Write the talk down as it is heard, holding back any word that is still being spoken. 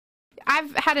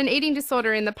I've had an eating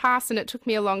disorder in the past, and it took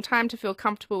me a long time to feel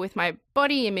comfortable with my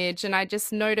body image. And I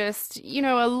just noticed,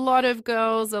 a lot of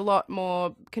girls, a lot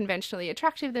more conventionally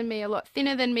attractive than me, a lot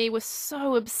thinner than me, were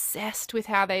so obsessed with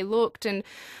how they looked. And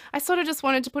I sort of just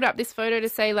wanted to put up this photo to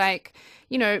say, like,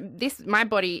 my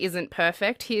body isn't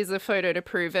perfect. Here's a photo to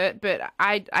prove it. But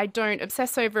I don't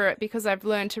obsess over it because I've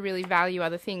learned to really value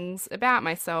other things about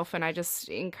myself. And I just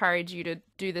encourage you to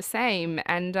do the same.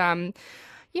 And,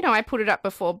 I put it up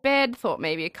before bed, thought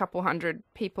maybe a couple hundred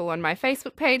people on my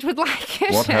Facebook page would like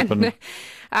it. What happened?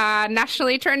 And,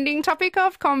 nationally trending topic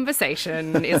of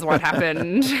conversation is what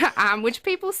happened, which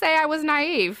people say I was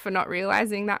naive for not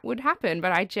realizing that would happen,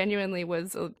 but I genuinely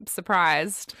was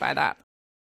surprised by that.